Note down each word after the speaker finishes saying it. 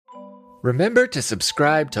Remember to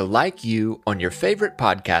subscribe to Like You on your favorite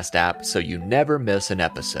podcast app so you never miss an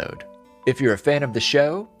episode. If you're a fan of the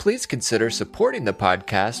show, please consider supporting the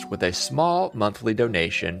podcast with a small monthly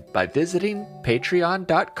donation by visiting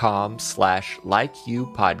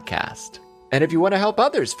patreon.com/likeyoupodcast. And if you want to help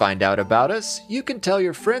others find out about us, you can tell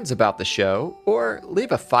your friends about the show or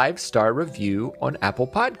leave a 5-star review on Apple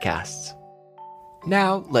Podcasts.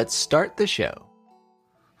 Now, let's start the show.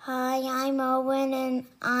 Hi, I'm Owen and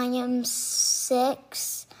I am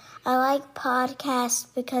 6. I like podcasts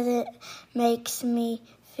because it makes me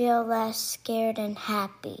feel less scared and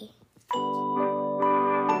happy.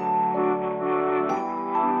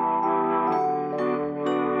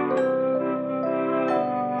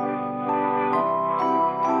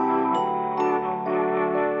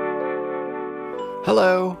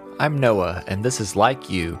 Hello, I'm Noah, and this is Like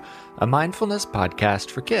You, a mindfulness podcast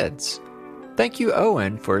for kids. Thank you,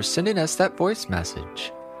 Owen, for sending us that voice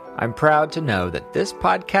message. I'm proud to know that this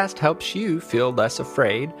podcast helps you feel less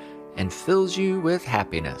afraid and fills you with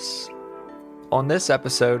happiness. On this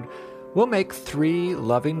episode, we'll make 3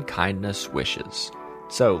 loving kindness wishes.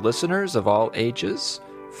 So, listeners of all ages,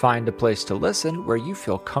 find a place to listen where you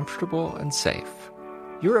feel comfortable and safe.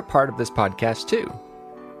 You're a part of this podcast too.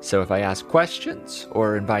 So if I ask questions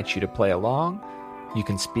or invite you to play along, you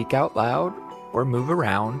can speak out loud or move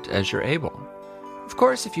around as you're able. Of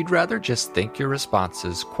course, if you'd rather just think your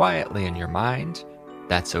responses quietly in your mind,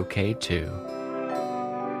 that's okay too.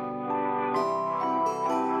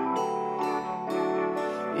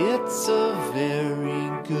 It's a very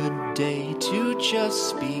good day to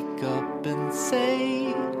just speak up and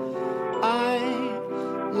say, I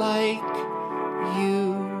like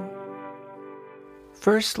you.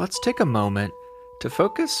 First, let's take a moment to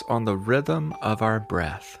focus on the rhythm of our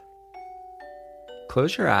breath.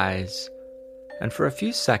 Close your eyes, and for a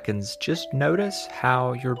few seconds, just notice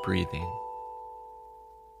how you're breathing.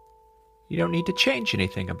 You don't need to change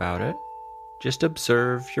anything about it. Just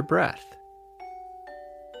observe your breath.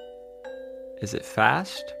 Is it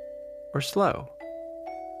fast or slow?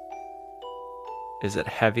 Is it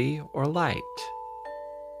heavy or light?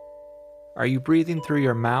 Are you breathing through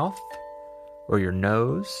your mouth or your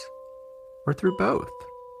nose or through both?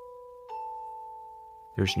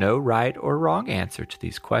 There's no right or wrong answer to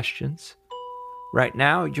these questions. Right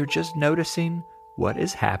now, you're just noticing what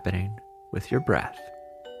is happening with your breath.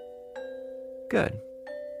 Good.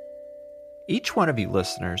 Each one of you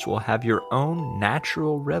listeners will have your own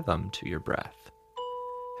natural rhythm to your breath.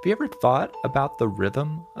 Have you ever thought about the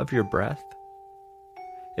rhythm of your breath?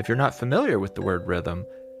 If you're not familiar with the word rhythm,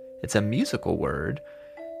 it's a musical word,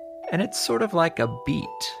 and it's sort of like a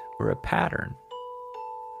beat or a pattern.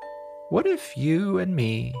 What if you and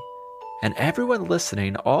me and everyone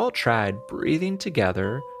listening all tried breathing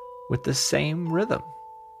together with the same rhythm?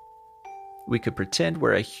 We could pretend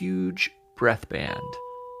we're a huge breath band,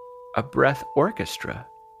 a breath orchestra.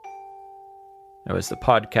 Now, as the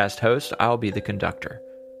podcast host, I'll be the conductor.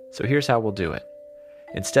 So here's how we'll do it.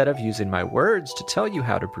 Instead of using my words to tell you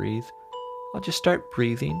how to breathe, I'll just start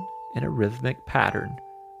breathing in a rhythmic pattern.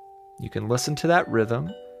 You can listen to that rhythm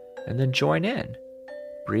and then join in,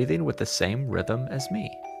 breathing with the same rhythm as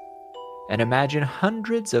me. And imagine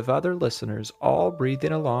hundreds of other listeners all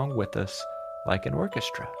breathing along with us like an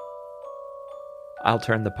orchestra. I'll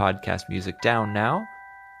turn the podcast music down now,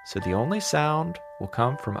 so the only sound will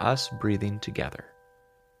come from us breathing together.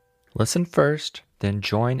 Listen first, then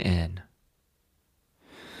join in.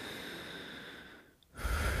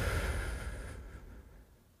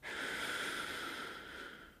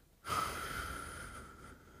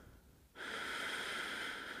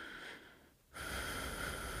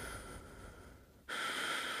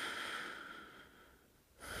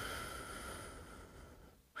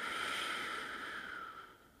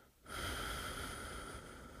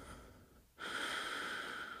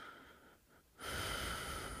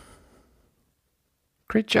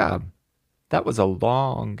 Great job. That was a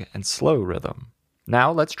long and slow rhythm.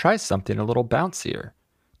 Now let's try something a little bouncier.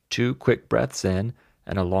 2 quick breaths in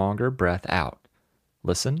and a longer breath out.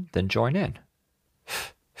 Listen, then join in.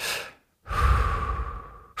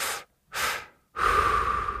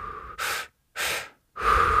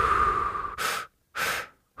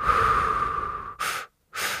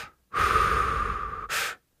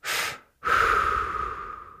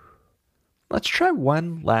 Let's try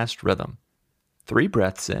one last rhythm. 3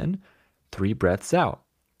 breaths in, 3 breaths out.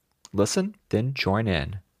 Listen, then join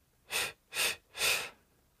in.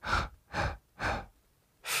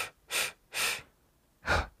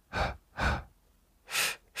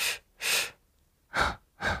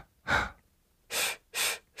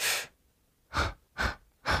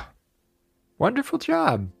 Wonderful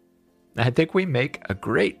job. I think we make a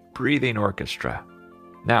great breathing orchestra.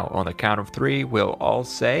 Now, on the count of 3, we'll all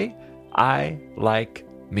say, I like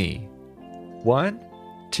me. 1,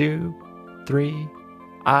 2, 3,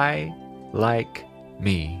 I like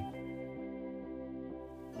me.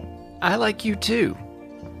 I like you too.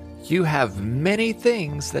 You have many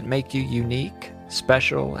things that make you unique,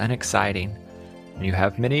 special, and exciting. And you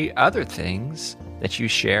have many other things that you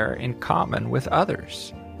share in common with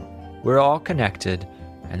others. We're all connected,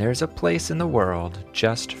 and there's a place in the world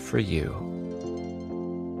just for you.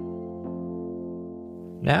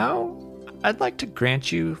 Now, I'd like to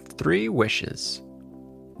grant you 3 wishes.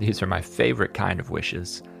 These are my favorite kind of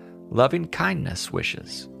wishes, loving-kindness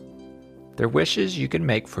wishes. They're wishes you can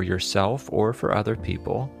make for yourself or for other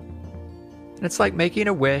people. And it's like making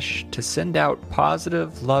a wish to send out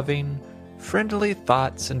positive, loving, friendly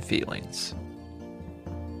thoughts and feelings.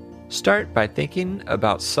 Start by thinking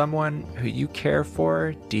about someone who you care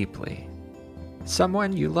for deeply,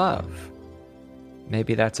 someone you love.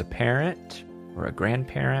 Maybe that's a parent or a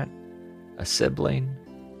grandparent, a sibling,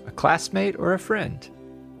 a classmate, or a friend.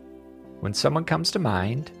 When someone comes to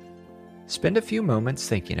mind, spend a few moments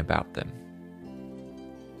thinking about them.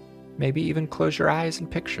 Maybe even close your eyes and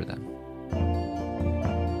picture them.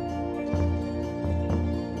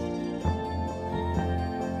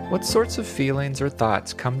 What sorts of feelings or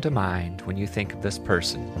thoughts come to mind when you think of this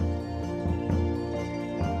person?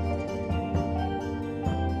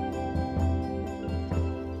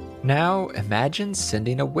 Now imagine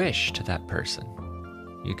sending a wish to that person.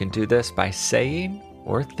 You can do this by saying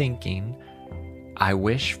or thinking, I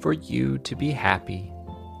wish for you to be happy,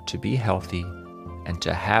 to be healthy, and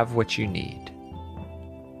to have what you need.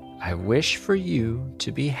 I wish for you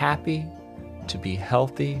to be happy, to be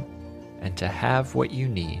healthy, and to have what you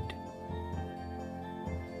need.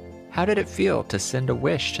 How did it feel to send a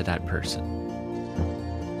wish to that person?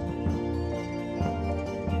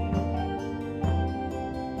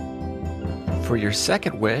 For your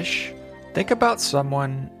second wish, think about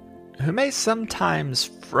someone who may sometimes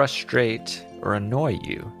frustrate or annoy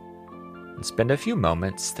you, and spend a few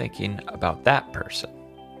moments thinking about that person.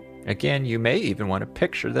 Again, you may even want to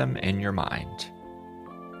picture them in your mind.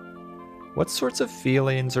 What sorts of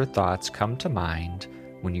feelings or thoughts come to mind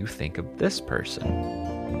when you think of this person?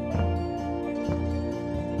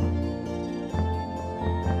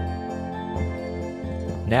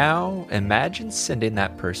 Now, imagine sending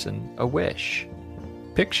that person a wish.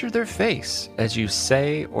 Picture their face as you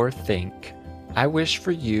say or think, I wish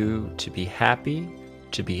for you to be happy,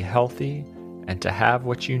 to be healthy, and to have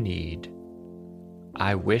what you need.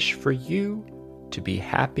 I wish for you to be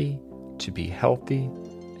happy, to be healthy,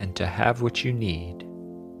 and to have what you need.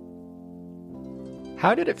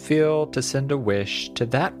 How did it feel to send a wish to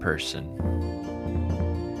that person?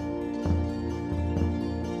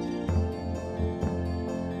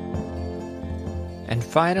 And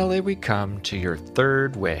finally, we come to your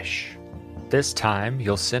third wish. This time,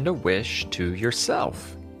 you'll send a wish to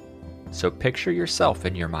yourself. So picture yourself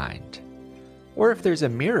in your mind. Or if there's a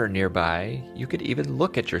mirror nearby, you could even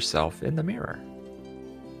look at yourself in the mirror.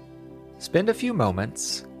 Spend a few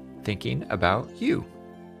moments thinking about you.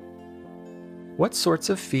 What sorts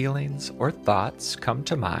of feelings or thoughts come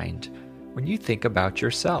to mind when you think about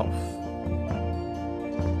yourself?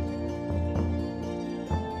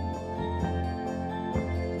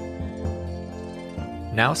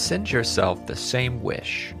 Now send yourself the same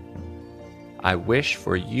wish. I wish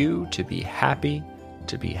for you to be happy,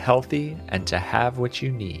 to be healthy, and to have what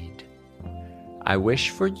you need. I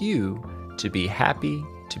wish for you to be happy,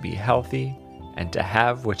 to be healthy, and to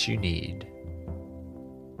have what you need.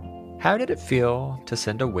 How did it feel to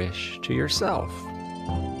send a wish to yourself?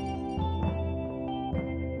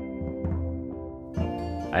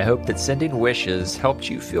 I hope that sending wishes helped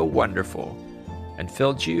you feel wonderful and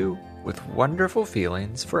filled you with wonderful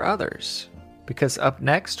feelings for others. Because up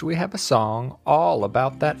next we have a song all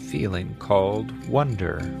about that feeling called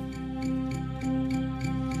wonder.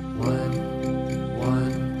 Wonderful,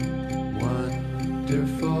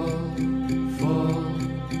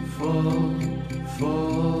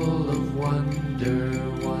 full of wonder.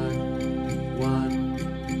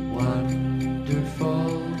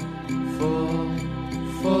 Wonderful,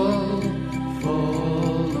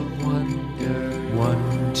 full of wonder.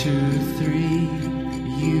 1, 2, 3,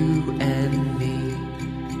 you and me.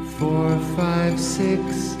 4, 5,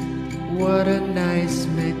 6, what a nice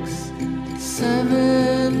mix.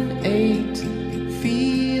 7, 8,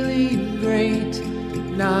 feeling great.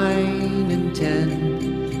 9 and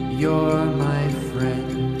 10, you're my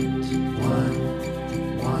friend.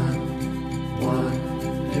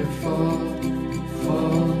 Wonderful,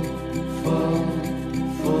 full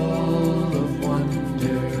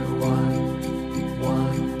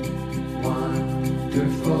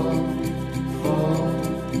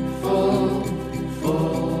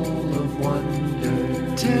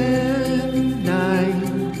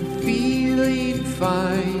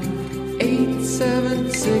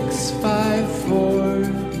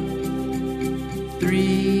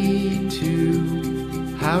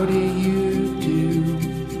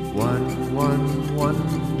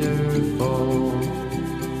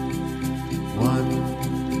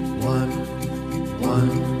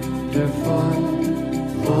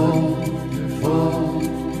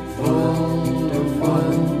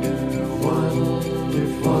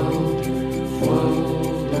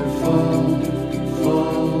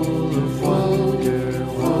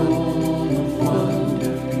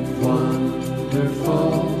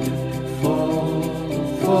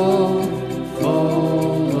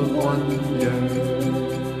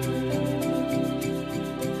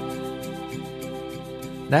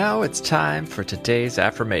Now it's time for today's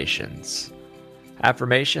affirmations.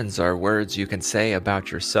 Affirmations are words you can say about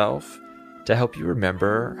yourself to help you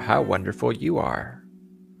remember how wonderful you are.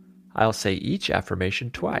 I'll say each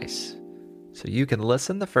affirmation twice, so you can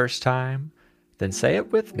listen the first time, then say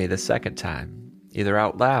it with me the second time, either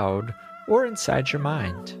out loud or inside your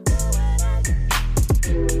mind.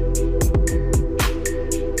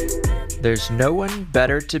 There's no one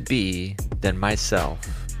better to be than myself.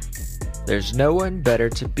 There's no one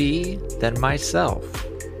better to be than myself.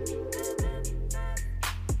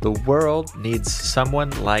 The world needs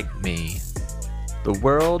someone like me. The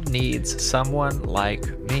world needs someone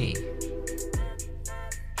like me.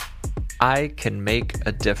 I can make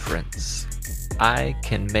a difference. I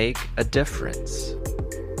can make a difference.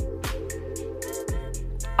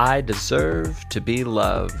 I deserve to be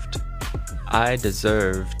loved. I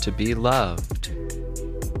deserve to be loved.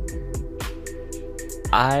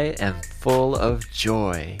 I am full of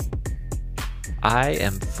joy. I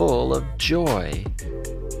am full of joy.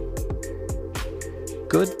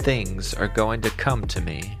 Good things are going to come to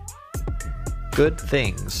me. Good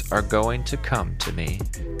things are going to come to me.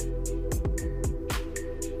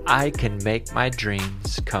 I can make my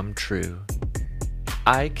dreams come true.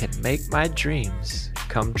 I can make my dreams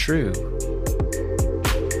come true.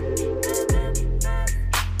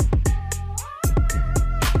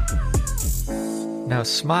 Now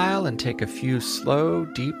smile and take a few slow,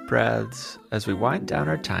 deep breaths as we wind down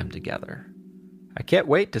our time together. I can't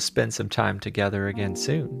wait to spend some time together again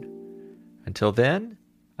soon. Until then,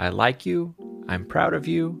 I like you, I'm proud of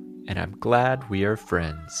you, and I'm glad we are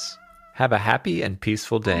friends. Have a happy and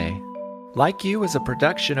peaceful day. Like You is a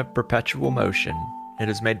production of Perpetual Motion. It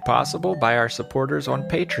is made possible by our supporters on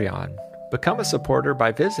Patreon. Become a supporter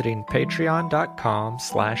by visiting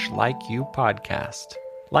patreon.com/likeyoupodcast.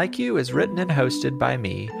 Like You is written and hosted by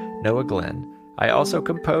me, Noah Glenn. I also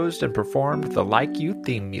composed and performed the Like You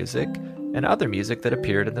theme music and other music that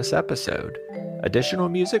appeared in this episode. Additional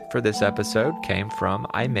music for this episode came from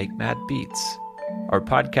I Make Mad Beats. Our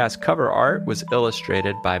podcast cover art was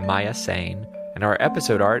illustrated by Maya Sane, and our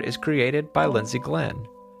episode art is created by Lindsay Glenn.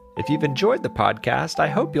 If you've enjoyed the podcast, I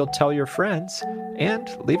hope you'll tell your friends and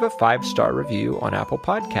leave a 5-star review on Apple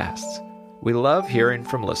Podcasts. We love hearing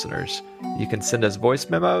from listeners. You can send us voice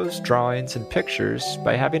memos, drawings, and pictures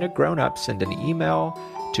by having a grown-up send an email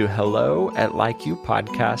to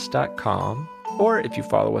hello@likeyoupodcast.com, or if you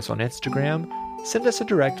follow us on Instagram, send us a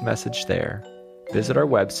direct message there. Visit our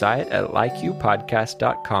website at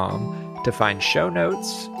likeyoupodcast.com to find show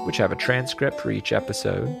notes, which have a transcript for each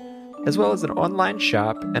episode, as well as an online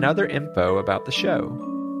shop and other info about the show.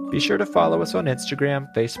 Be sure to follow us on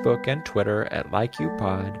Instagram, Facebook, and Twitter at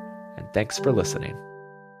LikeYouPod, and thanks for listening.